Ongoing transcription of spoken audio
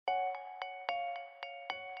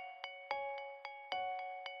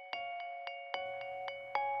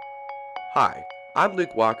Hi, I'm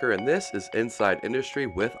Luke Walker, and this is Inside Industry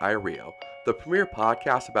with IREO, the premier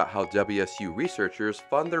podcast about how WSU researchers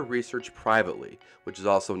fund their research privately, which is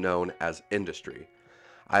also known as industry.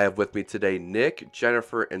 I have with me today Nick,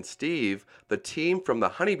 Jennifer, and Steve, the team from the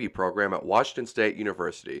Honeybee program at Washington State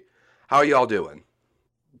University. How are y'all doing?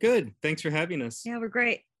 Good. Thanks for having us. Yeah, we're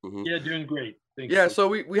great. Yeah, doing great. Thanks. Yeah, so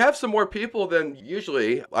we have some more people than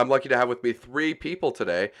usually. I'm lucky to have with me 3 people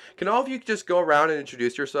today. Can all of you just go around and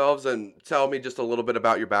introduce yourselves and tell me just a little bit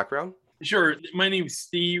about your background? Sure. My name's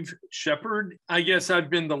Steve Shepard. I guess I've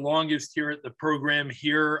been the longest here at the program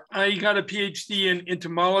here. I got a PhD in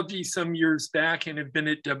entomology some years back and have been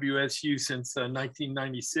at WSU since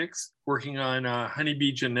 1996, working on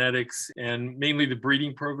honeybee genetics and mainly the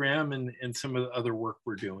breeding program and some of the other work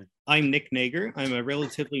we're doing. I'm Nick Nager. I'm a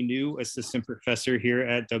relatively new assistant professor here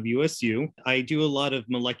at WSU. I do a lot of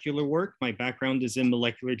molecular work. My background is in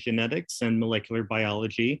molecular genetics and molecular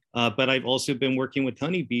biology, but I've also been working with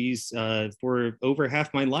honeybees for over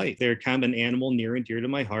half my life. They're kind of an animal near and dear to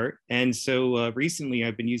my heart. And so recently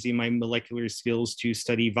I've been using my molecular skills to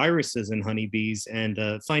study viruses in honeybees and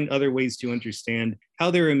find other ways to understand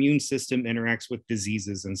how their immune system interacts with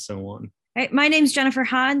diseases and so on. All right, my name's Jennifer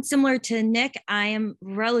Hahn. Similar to Nick, I am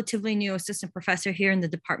relatively new assistant professor here in the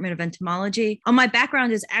Department of Entomology. My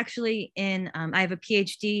background is actually I have a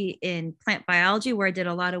PhD in plant biology where I did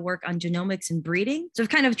a lot of work on genomics and breeding. So I've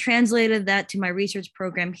kind of translated that to my research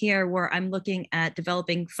program here where I'm looking at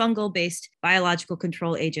developing fungal-based biological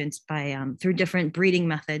control agents through different breeding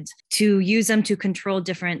methods to use them to control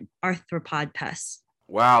different arthropod pests.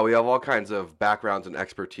 Wow, we have all kinds of backgrounds and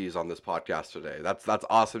expertise on this podcast today. That's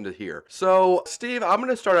awesome to hear. So, Steve, I'm going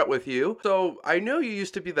to start out with you. So, I know you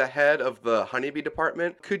used to be the head of the honeybee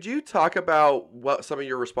department. Could you talk about what some of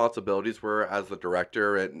your responsibilities were as the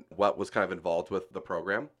director and what was kind of involved with the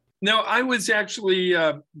program? No, I was actually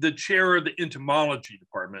the chair of the entomology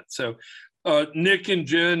department. So Nick and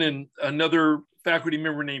Jen and another faculty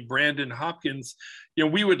member named Brandon Hopkins,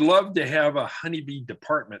 we would love to have a honeybee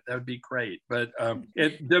department. That would be great. But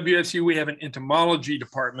at WSU, we have an entomology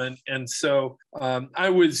department. And so I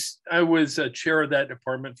was a chair of that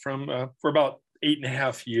department for about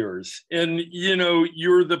 8.5 years. And,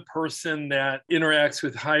 you're the person that interacts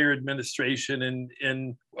with higher administration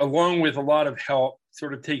and along with a lot of help,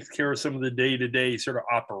 sort of takes care of some of the day-to-day sort of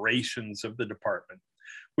operations of the department.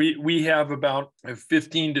 We have about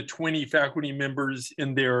 15 to 20 faculty members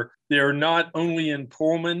in there. They're not only in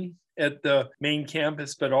Pullman at the main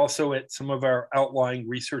campus, but also at some of our outlying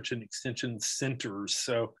research and extension centers.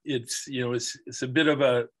 So it's a bit of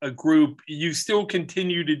a group. You still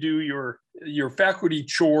continue to do your faculty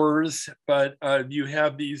chores, but you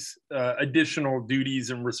have these additional duties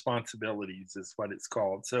and responsibilities is what it's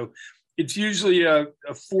called. So it's usually a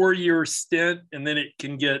 4-year stint, and then it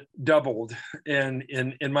can get doubled. And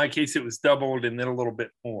in my case, it was doubled and then a little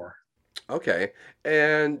bit more. Okay.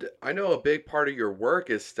 And I know a big part of your work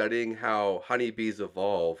is studying how honeybees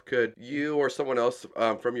evolve. Could you or someone else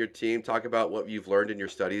from your team talk about what you've learned in your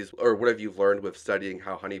studies, or what have you learned with studying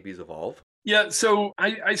how honeybees evolve? Yeah, so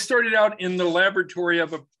I started out in the laboratory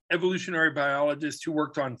of an evolutionary biologist who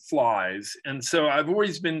worked on flies. And so I've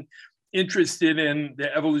always been interested in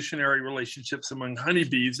the evolutionary relationships among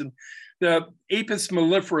honeybees. And the Apis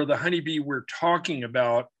mellifera, the honeybee we're talking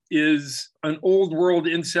about, is an old world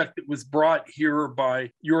insect that was brought here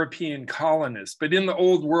by European colonists. But in the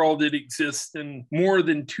old world, it exists in more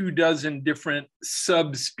than 24 different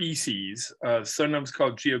subspecies, sometimes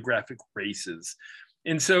called geographic races.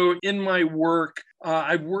 And so in my work,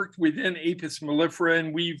 I've worked within Apis mellifera,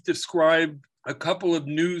 and we've described a couple of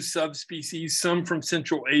new subspecies, some from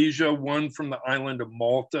Central Asia, one from the island of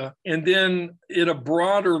Malta. And then at a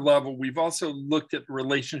broader level, we've also looked at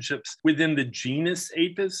relationships within the genus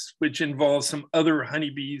Apis, which involves some other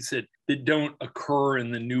honeybees that don't occur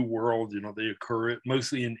in the New World. They occur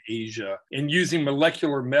mostly in Asia. And using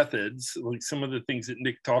molecular methods, like some of the things that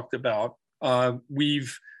Nick talked about,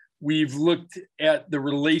 we've looked at the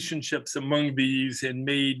relationships among these and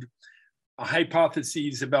made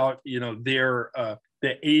hypotheses about the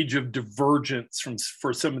age of divergence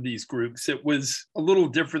for some of these groups. It was a little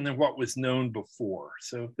different than what was known before.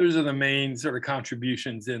 So those are the main sort of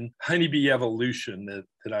contributions in honeybee evolution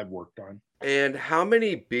that I've worked on. And how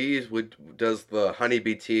many bees does the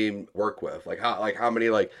honeybee team work with? How many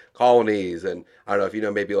colonies? And I don't know if you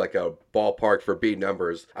know maybe like a ballpark for bee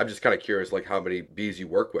numbers. I'm just kind of curious how many bees you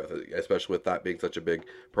work with, especially with that being such a big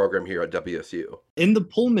program here at WSU. In the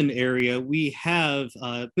Pullman area, we have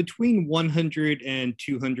between 100 and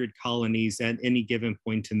 200 colonies at any given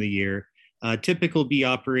point in the year. Typical bee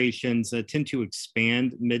operations tend to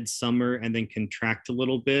expand midsummer and then contract a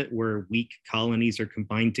little bit, where weak colonies are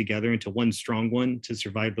combined together into one strong one to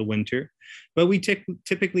survive the winter. But we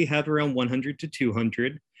typically have around 100 to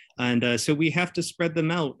 200. And so we have to spread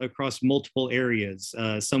them out across multiple areas,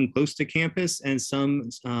 some close to campus and some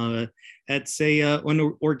at, say,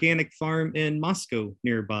 an organic farm in Moscow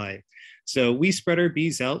nearby. So we spread our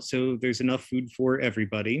bees out so there's enough food for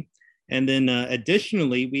everybody. And then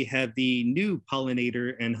additionally, we have the new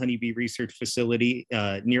pollinator and honeybee research facility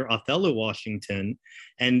near Othello, Washington.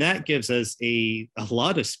 And that gives us a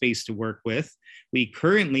lot of space to work with. We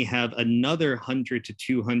currently have another 100 to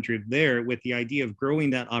 200 there, with the idea of growing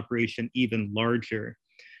that operation even larger.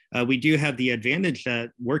 We do have the advantage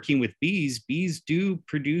that working with bees do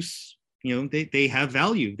produce, they have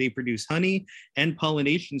value. They produce honey and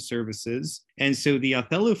pollination services. And so the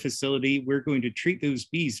Othello facility, we're going to treat those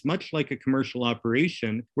bees much like a commercial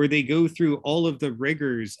operation, where they go through all of the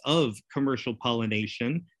rigors of commercial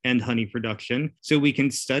pollination and honey production, so we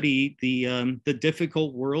can study the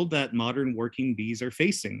difficult world that modern working bees are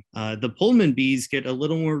facing. The Pullman bees get a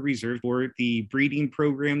little more reserved for the breeding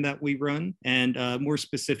program that we run and more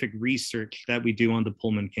specific research that we do on the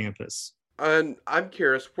Pullman campus. And I'm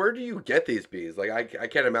curious, where do you get these bees? Like, I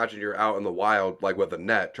can't imagine you're out in the wild, like with a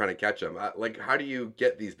net trying to catch them. Like, how do you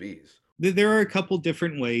get these bees? There are a couple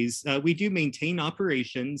different ways. We do maintain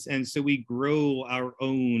operations, and so we grow our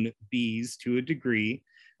own bees to a degree.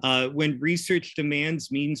 When research demands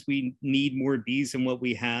means we need more bees than what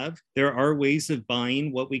we have, there are ways of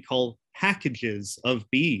buying what we call packages of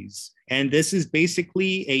bees. And this is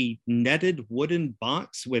basically a netted wooden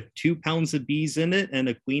box with 2 pounds of bees in it and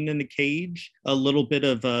a queen in a cage, a little bit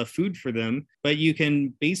of food for them. But you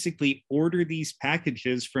can basically order these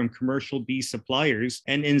packages from commercial bee suppliers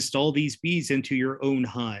and install these bees into your own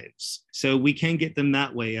hives. So we can get them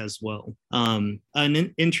that way as well.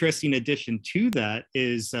 An interesting addition to that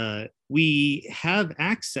is we have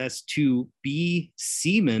access to bee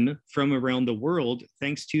semen from around the world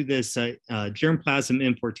thanks to this germplasm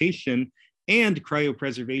importation and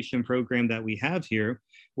cryopreservation program that we have here,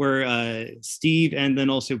 where Steve and then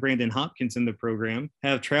also Brandon Hopkins in the program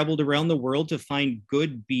have traveled around the world to find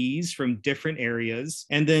good bees from different areas.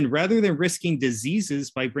 And then rather than risking diseases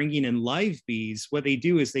by bringing in live bees, what they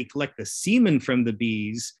do is they collect the semen from the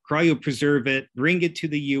bees, cryopreserve it, bring it to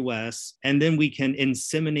the US, and then we can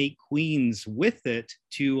inseminate queens with it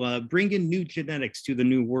to bring in new genetics to the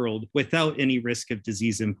new world without any risk of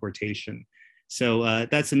disease importation. So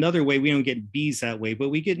that's another way. We don't get bees that way, but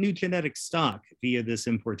we get new genetic stock via this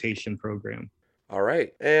importation program. All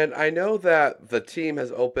right. And I know that the team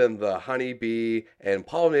has opened the honeybee and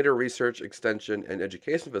pollinator research extension and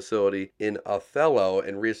education facility in Othello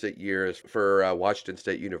in recent years for Washington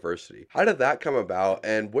State University. How did that come about,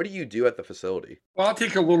 and what do you do at the facility? Well, I'll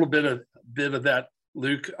take a little bit of that,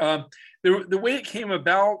 Luke. The way it came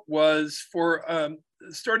about was for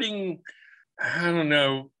starting, I don't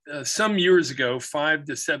know, some years ago, 5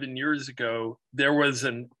 to 7 years ago, there was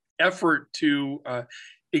an effort to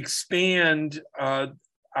expand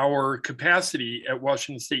our capacity at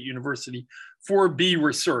Washington State University for bee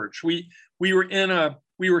research. We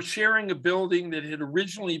were sharing a building that had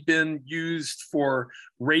originally been used for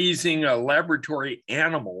raising laboratory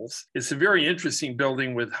animals. It's a very interesting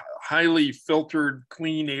building with highly filtered,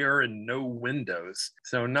 clean air and no windows.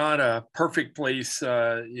 So not a perfect place,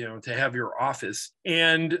 to have your office.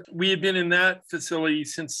 And we had been in that facility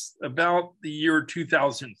since about the year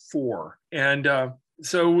 2004. And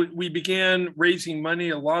so we began raising money.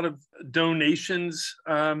 A lot of donations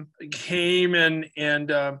came,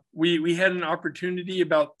 and we had an opportunity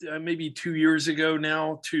about maybe 2 years ago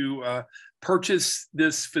now to purchase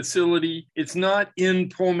this facility. It's not in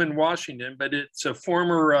Pullman, Washington, but it's a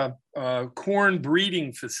former corn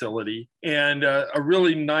breeding facility and a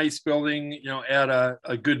really nice building, at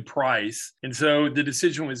a good price. And so the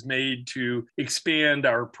decision was made to expand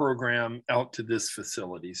our program out to this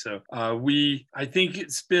facility. So I think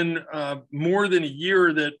it's been more than a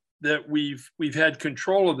year that we've had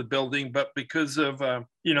control of the building, but because of the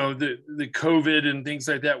COVID and things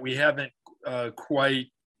like that, we haven't quite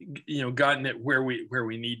gotten it where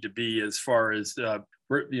we need to be as far as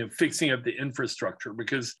fixing up the infrastructure,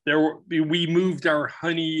 because we moved our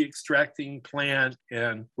honey extracting plant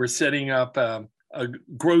and we're setting up a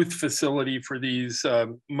growth facility for these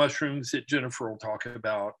mushrooms that Jennifer will talk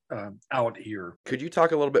about out here. Could you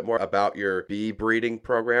talk a little bit more about your bee breeding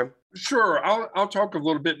program? Sure, I'll talk a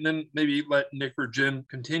little bit and then maybe let Nick or Jen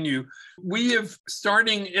continue. We have,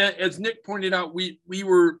 starting, as Nick pointed out, we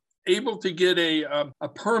were able to get a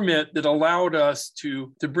permit that allowed us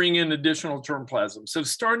to bring in additional germplasm. So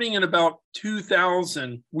starting in about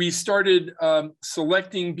 2000, we started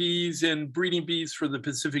selecting bees and breeding bees for the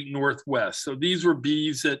Pacific Northwest. So these were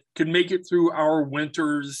bees that could make it through our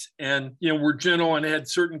winters and, were gentle and had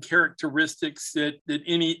certain characteristics that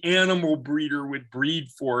any animal breeder would breed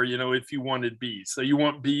for, if you wanted bees. So you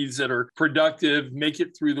want bees that are productive, make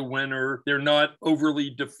it through the winter. They're not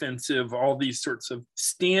overly defensive, all these sorts of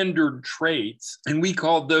standard traits. And we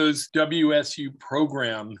called those WSU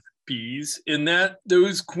program bees, and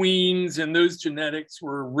those queens and those genetics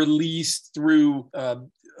were released through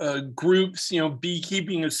groups,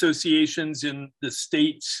 beekeeping associations in the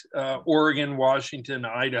states, Oregon, Washington,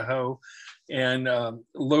 Idaho, and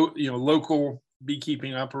local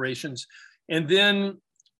beekeeping operations. And then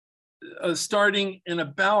starting in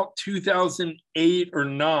about 2008 or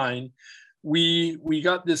 9, we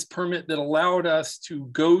got this permit that allowed us to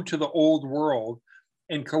go to the old world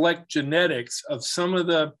and collect genetics of some of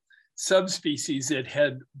the subspecies that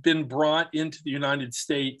had been brought into the United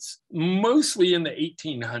States, mostly in the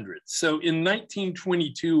 1800s. So in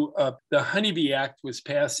 1922, the Honeybee Act was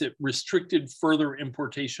passed that restricted further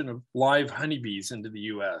importation of live honeybees into the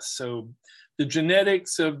US. So the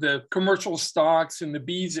genetics of the commercial stocks and the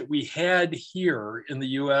bees that we had here in the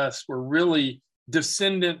US were really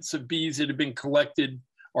descendants of bees that had been collected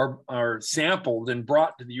or sampled and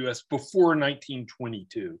brought to the US before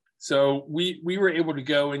 1922. So we were able to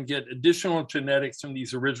go and get additional genetics from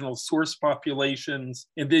these original source populations,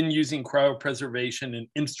 and then using cryopreservation and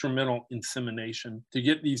instrumental insemination to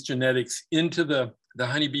get these genetics into the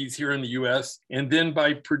honeybees here in the US. And then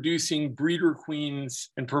by producing breeder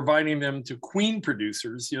queens and providing them to queen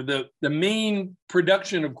producers, the main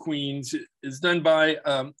production of queens is done by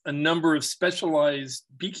a number of specialized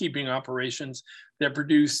beekeeping operations that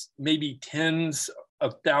produce maybe tens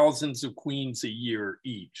of thousands of queens a year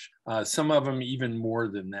each, some of them even more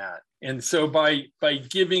than that. And so by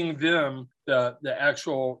giving them the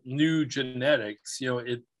actual new genetics,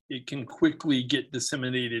 it can quickly get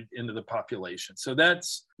disseminated into the population. So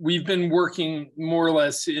we've been working more or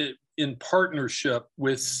less in partnership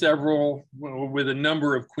with a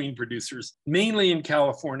number of queen producers, mainly in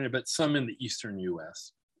California, but some in the Eastern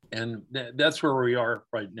US. And that's where we are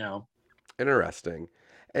right now. Interesting.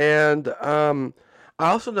 And I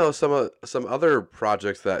also know some other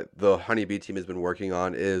projects that the honeybee team has been working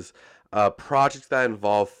on is projects that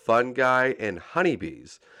involve fungi and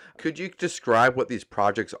honeybees. Could you describe what these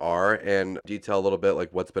projects are and detail a little bit like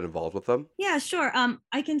what's been involved with them? Yeah, sure.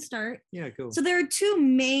 I can start. Yeah, go. So there are two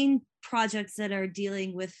main projects that are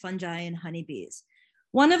dealing with fungi and honeybees.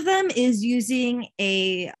 One of them is using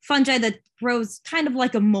a fungi that grows kind of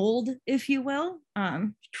like a mold, if you will,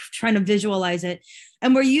 trying to visualize it.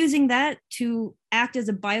 And we're using that to act as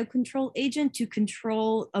a biocontrol agent to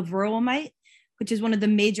control a varroa mite, which is one of the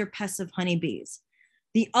major pests of honeybees.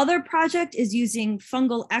 The other project is using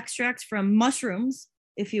fungal extracts from mushrooms,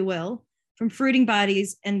 if you will, from fruiting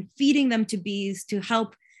bodies and feeding them to bees to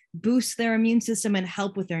help boost their immune system and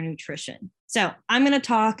help with their nutrition. So I'm going to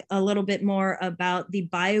talk a little bit more about the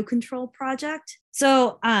biocontrol project.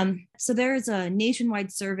 So there's a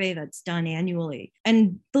nationwide survey that's done annually.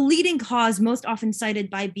 And the leading cause most often cited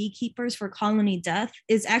by beekeepers for colony death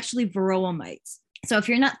is actually varroa mites. So if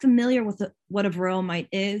you're not familiar with what a varroa mite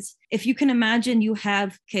is, if you can imagine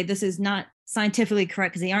this is not scientifically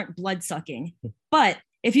correct because they aren't blood sucking, but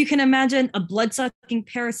if you can imagine a blood-sucking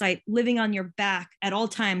parasite living on your back at all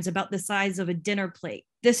times about the size of a dinner plate,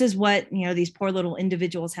 this is what these poor little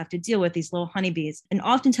individuals have to deal with, these little honeybees. And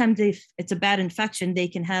oftentimes, if it's a bad infection, they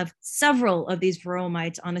can have several of these varroa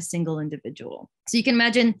mites on a single individual. So you can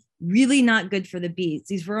imagine really not good for the bees.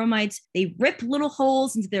 These varroa mites, they rip little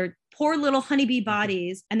holes into their poor little honeybee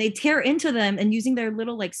bodies and they tear into them, and using their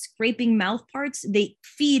little scraping mouth parts, they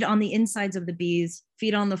feed on the insides of the bees,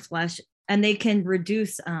 feed on the flesh, and they can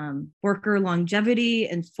reduce worker longevity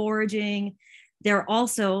and foraging. They're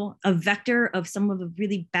also a vector of some of the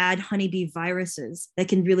really bad honeybee viruses that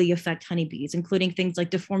can really affect honeybees, including things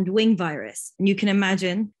like deformed wing virus. And you can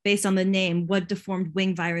imagine, based on the name, what deformed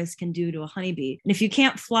wing virus can do to a honeybee. And if you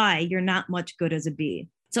can't fly, you're not much good as a bee.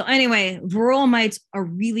 So anyway, varroa mites are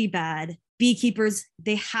really bad. Beekeepers,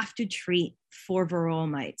 they have to treat for varroa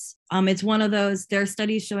mites. It's one of those, there are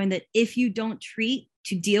studies showing that if you don't treat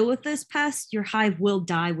to deal with this pest, your hive will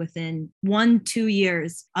die within 1-2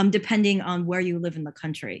 years, depending on where you live in the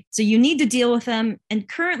country. So you need to deal with them. And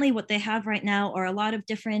currently what they have right now are a lot of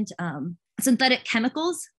different synthetic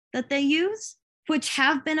chemicals that they use which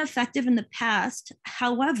have been effective in the past.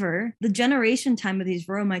 However, the generation time of these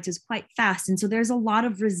varroa mites is quite fast. And so there's a lot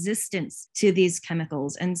of resistance to these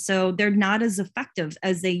chemicals. And so they're not as effective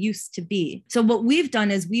as they used to be. So what we've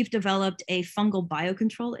done is we've developed a fungal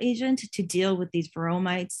biocontrol agent to deal with these varroa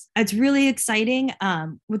mites. It's really exciting.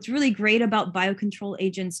 What's really great about biocontrol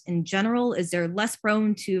agents in general is they're less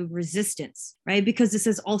prone to resistance, right? Because this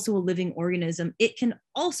is also a living organism. It can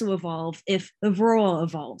also evolve if the varroa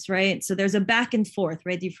evolves, right? So there's a back and forth,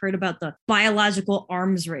 right? You've heard about the biological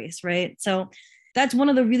arms race, right? So that's one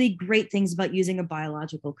of the really great things about using a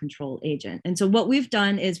biological control agent. And so what we've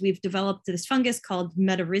done is we've developed this fungus called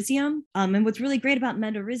Metarhizium. And what's really great about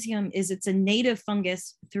Metarhizium is it's a native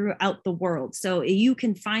fungus throughout the world. So you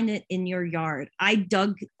can find it in your yard. I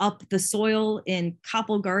dug up the soil in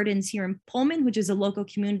Koppel Gardens here in Pullman, which is a local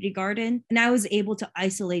community garden, and I was able to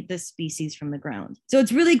isolate this species from the ground. So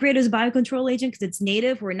it's really great as a biocontrol agent because it's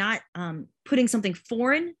native. We're not putting something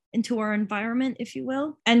foreign into our environment, if you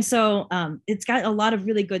will. And so it's got a lot of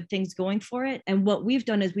really good things going for it. And what we've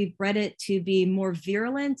done is we've bred it to be more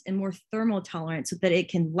virulent and more thermal tolerant so that it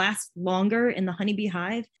can last longer in the honeybee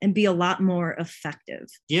hive and be a lot more effective.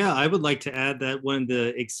 Yeah, I would like to add that one of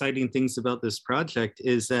the exciting things about this project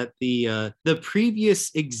is that the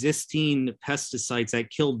previous existing pesticides that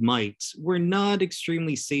killed mites were not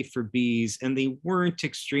extremely safe for bees, and they weren't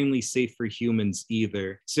extremely safe for humans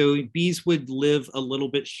either. So bees would live a little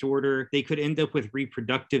bit shorter. They could end up with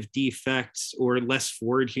reproductive defects or less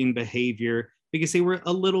foraging behavior because they were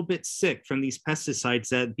a little bit sick from these pesticides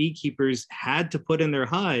that beekeepers had to put in their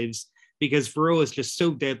hives because varroa is just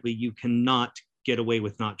so deadly, you cannot get away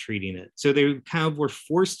with not treating it. So they kind of were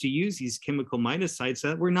forced to use these chemical miticides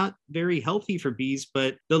that were not very healthy for bees,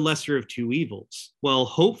 but the lesser of two evils. Well,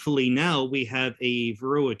 hopefully now we have a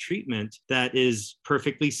varroa treatment that is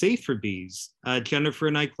perfectly safe for bees. Jennifer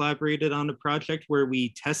and I collaborated on a project where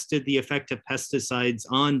we tested the effect of pesticides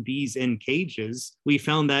on bees in cages. We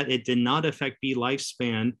found that it did not affect bee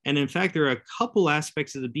lifespan. And in fact, there are a couple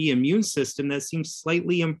aspects of the bee immune system that seem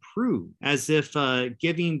slightly improved, as if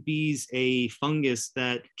giving bees a fungus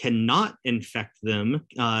that cannot infect them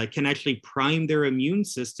can actually prime their immune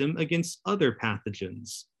system against other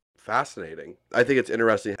pathogens. Fascinating. I think it's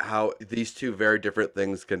interesting how these two very different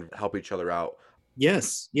things can help each other out.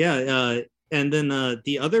 Yes, yeah. And then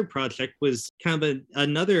the other project was kind of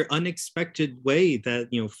another unexpected way that,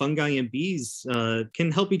 fungi and bees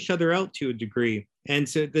can help each other out to a degree. And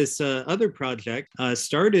so this other project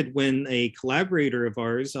started when a collaborator of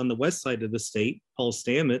ours on the west side of the state, Paul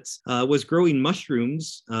Stamets, was growing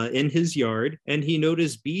mushrooms in his yard, and he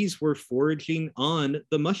noticed bees were foraging on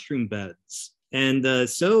the mushroom beds. And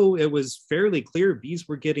so it was fairly clear bees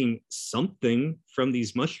were getting something from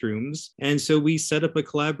these mushrooms. And so we set up a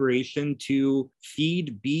collaboration to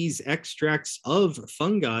feed bees extracts of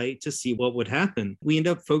fungi to see what would happen. We end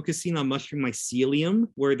up focusing on mushroom mycelium,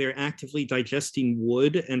 where they're actively digesting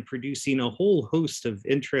wood and producing a whole host of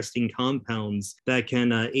interesting compounds that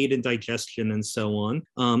can aid in digestion and so on.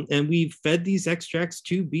 And we fed these extracts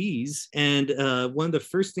to bees. And one of the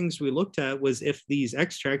first things we looked at was if these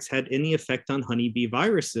extracts had any effect on honeybee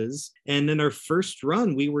viruses. And in our first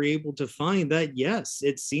run, we were able to find that yes,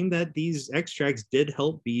 it seemed that these extracts did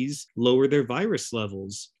help bees lower their virus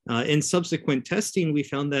levels. In subsequent testing, we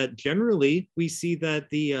found that generally we see that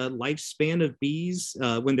the lifespan of bees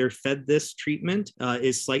when they're fed this treatment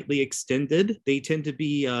is slightly extended. They tend to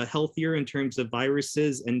be healthier in terms of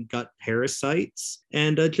viruses and gut parasites,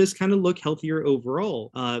 and just kind of look healthier overall.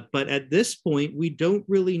 But at this point, we don't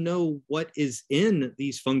really know what is in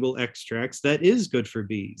these fungal extracts that is good for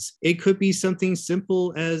bees. It could be something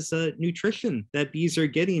simple as nutrition, that bees are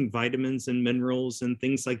getting vitamins and minerals and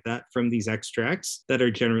things like that from these extracts that are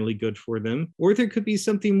generally good for them. Or there could be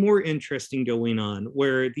something more interesting going on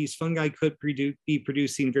where these fungi could be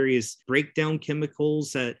producing various breakdown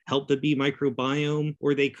chemicals that help the bee microbiome,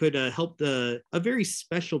 or they could help a very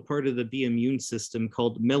special part of the bee immune system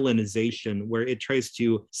called melanization, where it tries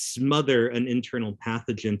to smother an internal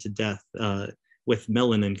pathogen to death with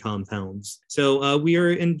melanin compounds. So we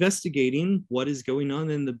are investigating what is going on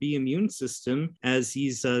in the bee immune system as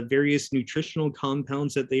these various nutritional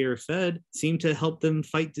compounds that they are fed seem to help them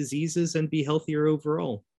fight diseases and be healthier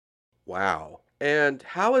overall. Wow. And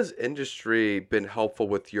how has industry been helpful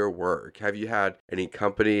with your work? Have you had any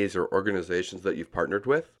companies or organizations that you've partnered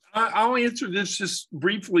with? I'll answer this just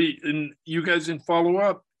briefly, and you guys can follow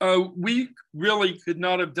up. We really could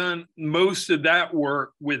not have done most of that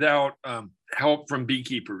work without help from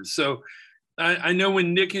beekeepers. So I know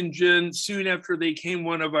when Nick and Jen, soon after they came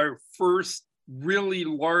one of our first really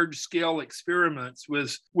large scale experiments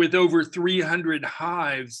was with over 300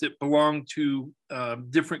 hives that belonged to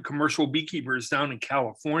different commercial beekeepers down in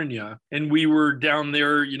California. And we were down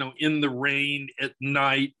there, in the rain at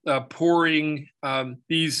night, pouring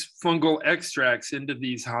these fungal extracts into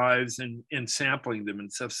these hives and sampling them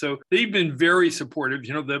and stuff. So they've been very supportive.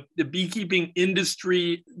 The beekeeping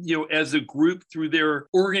industry, as a group through their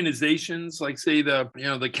organizations, like say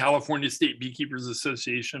the California State Beekeepers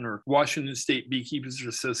Association or Washington State Beekeepers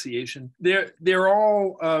Association, they're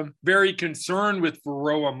all very concerned with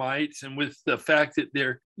varroa mites and with the fact that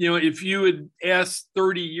they're, if you had asked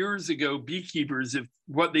 30 years ago beekeepers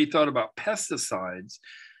what they thought about pesticides,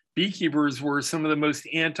 beekeepers were some of the most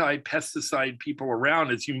anti-pesticide people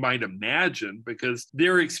around, as you might imagine, because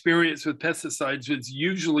their experience with pesticides was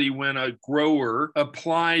usually when a grower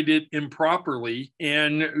applied it improperly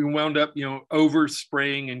and wound up,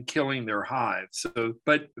 overspraying and killing their hives. So,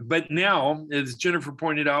 but now, as Jennifer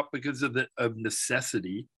pointed out, because of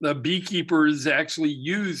necessity, the beekeepers actually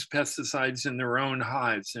use pesticides in their own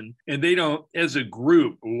hives, and they don't, as a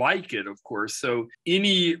group, like it, of course. So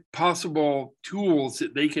any possible tools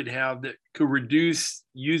that they could have that could reduce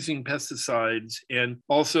using pesticides, and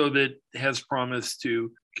also that has promised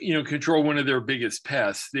to control one of their biggest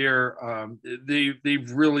pests,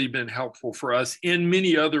 they've really been helpful for us and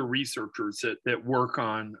many other researchers that work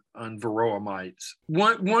on varroa mites.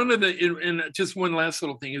 One of the, and just one last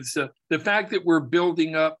little thing, is the fact that we're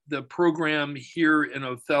building up the program here in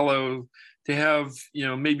Othello to have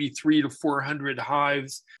maybe 300 to 400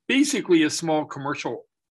 hives, basically a small commercial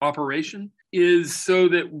operation, is so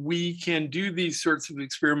that we can do these sorts of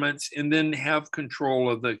experiments and then have control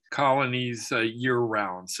of the colonies year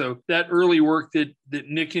round. So that early work that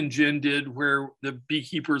Nick and Jen did, where the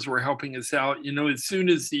beekeepers were helping us out, as soon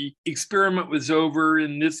as the experiment was over,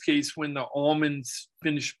 in this case, when the almonds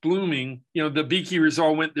finished blooming, the beekeepers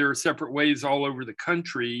all went their separate ways all over the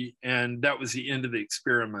country, and that was the end of the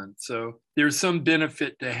experiment. So there's some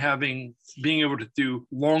benefit to being able to do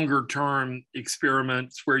longer term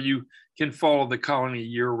experiments where you can follow the colony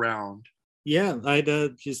year round. Yeah,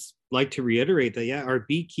 I'd just like to reiterate that, our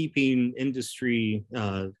beekeeping industry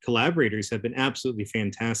collaborators have been absolutely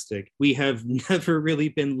fantastic. We have never really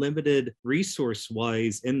been limited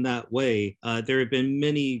resource-wise in that way. There have been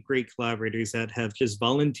many great collaborators that have just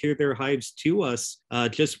volunteered their hives to us,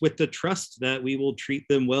 just with the trust that we will treat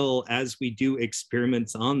them well as we do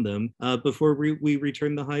experiments on them before we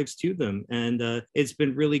return the hives to them. And it's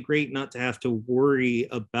been really great not to have to worry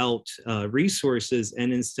about resources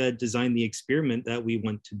and instead design the experiment that we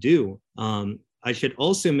want to do. I should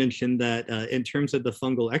also mention that in terms of the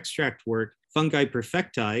fungal extract work, Fungi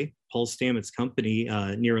Perfecti, Paul Stamets' company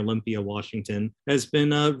near Olympia, Washington, has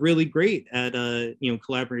been really great at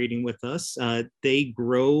collaborating with us. They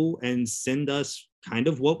grow and send us kind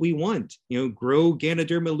of what we want, grow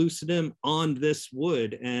Ganoderma lucidum on this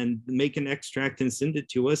wood and make an extract and send it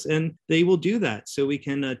to us, and they will do that. So we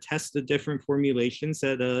can test the different formulations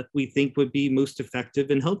that we think would be most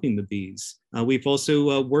effective in helping the bees. We've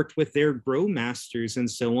also worked with their grow masters and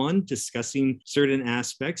so on, discussing certain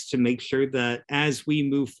aspects to make sure that as we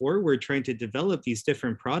move forward, trying to develop these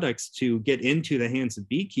different products to get into the hands of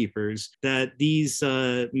beekeepers, that these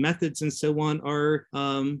methods and so on are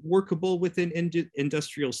workable within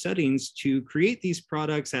industrial settings to create these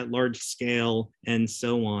products at large scale and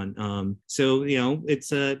so on. So, it's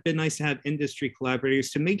been nice to have industry collaborators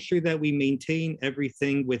to make sure that we maintain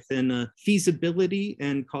everything within feasibility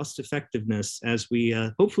and cost effectiveness as we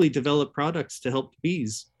hopefully develop products to help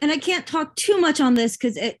bees. And I can't talk too much on this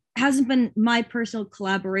because it hasn't been my personal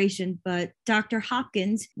collaboration, but Dr.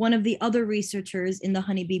 Hopkins, one of the other researchers in the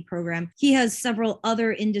honeybee program, he has several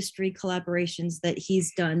other industry collaborations that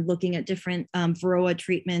he's done looking at different varroa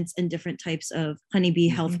treatments and different types of honeybee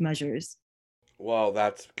health measures. Well,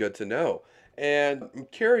 that's good to know. And I'm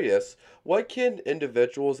curious, what can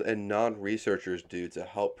individuals and non-researchers do to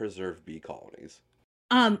help preserve bee colonies?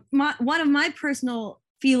 One of my personal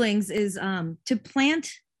feelings is to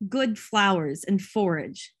plant good flowers and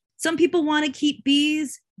forage. Some people want to keep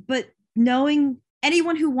bees, but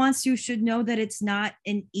anyone who wants to should know that it's not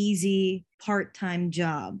an easy part-time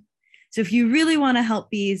job. So if you really want to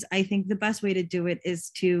help bees, I think the best way to do it is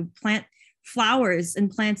to plant flowers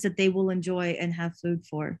and plants that they will enjoy and have food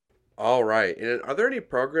for. All right. And are there any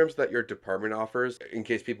programs that your department offers in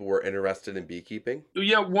case people were interested in beekeeping?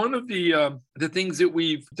 Yeah, one of the things that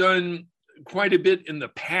we've done quite a bit in the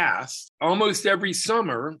past, almost every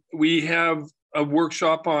summer, we have a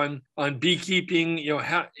workshop on beekeeping,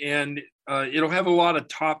 and it'll have a lot of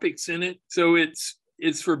topics in it. So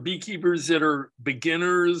is for beekeepers that are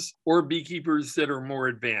beginners or beekeepers that are more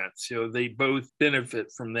advanced. They both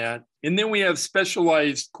benefit from that. And then we have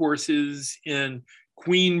specialized courses in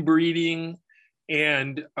queen breeding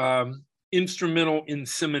and instrumental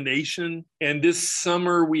insemination. And this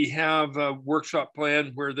summer we have a workshop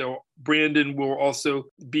planned where Brandon will also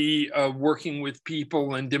be working with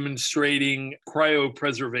people and demonstrating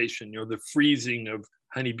cryopreservation, the freezing of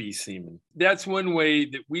honeybee semen. That's one way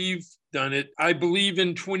that we've done it. I believe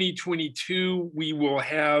in 2022, we will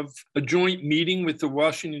have a joint meeting with the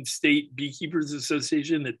Washington State Beekeepers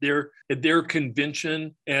Association at their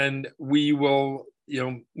convention. And we will,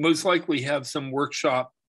 most likely have some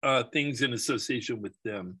workshop things in association with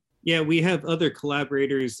them. Yeah, we have other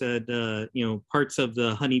collaborators at, parts of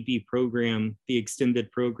the honeybee program, the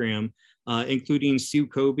extended program, including Sue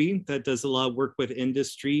Kobe, that does a lot of work with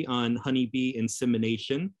industry on honeybee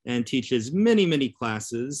insemination and teaches many, many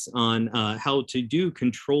classes on how to do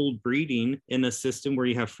controlled breeding in a system where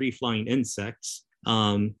you have free-flying insects.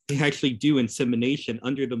 They actually do insemination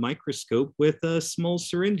under the microscope with small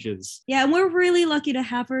syringes. Yeah, and we're really lucky to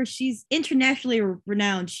have her. She's internationally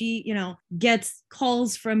renowned. She, gets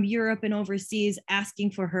calls from Europe and overseas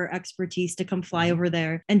asking for her expertise to come fly over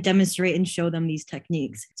there and demonstrate and show them these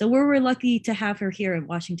techniques. So we're lucky to have her here in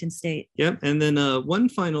Washington State. Yep. And then one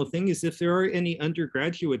final thing is, if there are any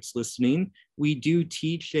undergraduates listening, we do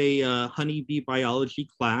teach a honeybee biology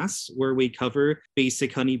class where we cover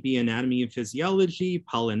basic honeybee anatomy and physiology,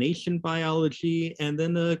 pollination biology, and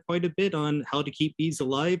then quite a bit on how to keep bees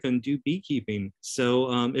alive and do beekeeping.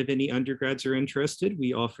 So if any undergrads are interested,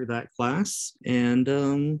 we offer that class. And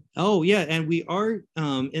and we are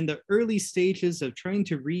in the early stages of trying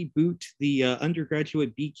to reboot the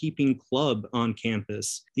undergraduate beekeeping club on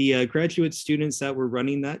campus. The graduate students that were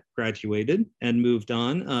running that graduated and moved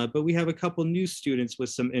on, but we have a couple new students with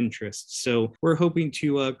some interests. So we're hoping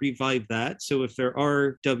to revive that. So if there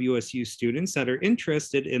are WSU students that are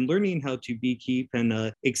interested in learning how to beekeep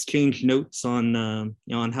and exchange notes on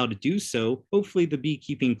how to do so, hopefully the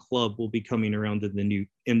beekeeping club will be coming around in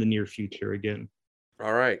the near future again.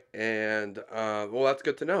 All right. And well, that's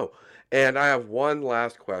good to know. And I have one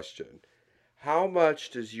last question. How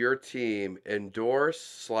much does your team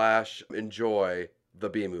endorse/enjoy the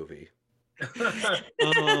Bee Movie?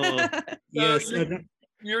 Oh, yes.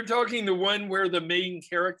 You're talking the one where the main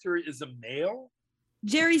character is a male?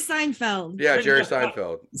 Jerry Seinfeld. Yeah, Jerry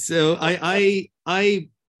Seinfeld. So I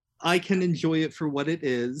can enjoy it for what it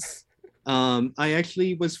is. I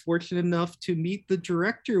actually was fortunate enough to meet the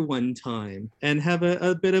director one time and have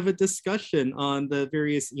a bit of a discussion on the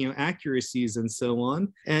various, accuracies and so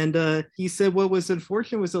on. And he said what was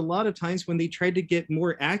unfortunate was a lot of times when they tried to get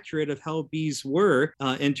more accurate of how bees were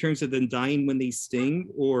in terms of them dying when they sting,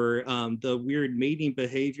 or the weird mating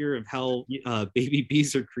behavior of how baby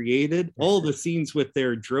bees are created, all the scenes with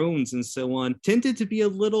their drones and so on tended to be a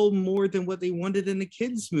little more than what they wanted in a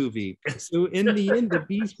kid's movie. So in the end, the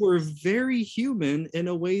bees were very human in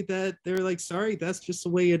a way that they're like, sorry, that's just the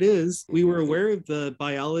way it is. We were aware of the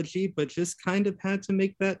biology, but just kind of had to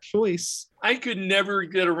make that choice. I could never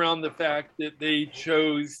get around the fact that they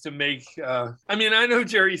chose to make, I know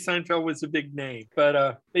Jerry Seinfeld was a big name,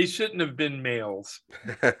 but they shouldn't have been males.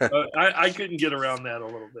 I couldn't get around that a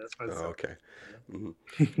little bit myself. Oh, okay.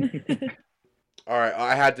 Mm-hmm. All right,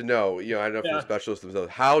 I had to know, I don't know from the specialists themselves,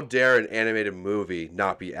 how dare an animated movie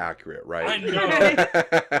not be accurate, right? I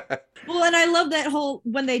know. Well, and I love that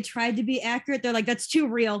when they tried to be accurate, they're like, that's too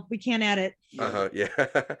real. We can't add it. Yeah.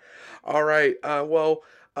 All right.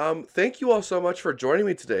 Thank you all so much for joining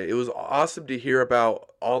me today. It was awesome to hear about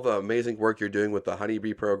all the amazing work you're doing with the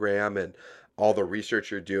honeybee program and all the research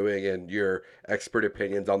you're doing and your expert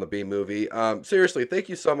opinions on the Bee Movie. Seriously, thank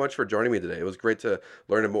you so much for joining me today. It was great to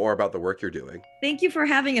learn more about the work you're doing. Thank you for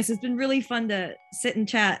having us. It's been really fun to sit and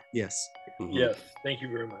chat. Yes. Mm-hmm. Yes, thank you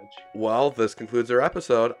very much. Well, this concludes our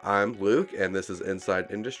episode. I'm Luke, and this is Inside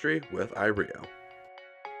Industry with IREO.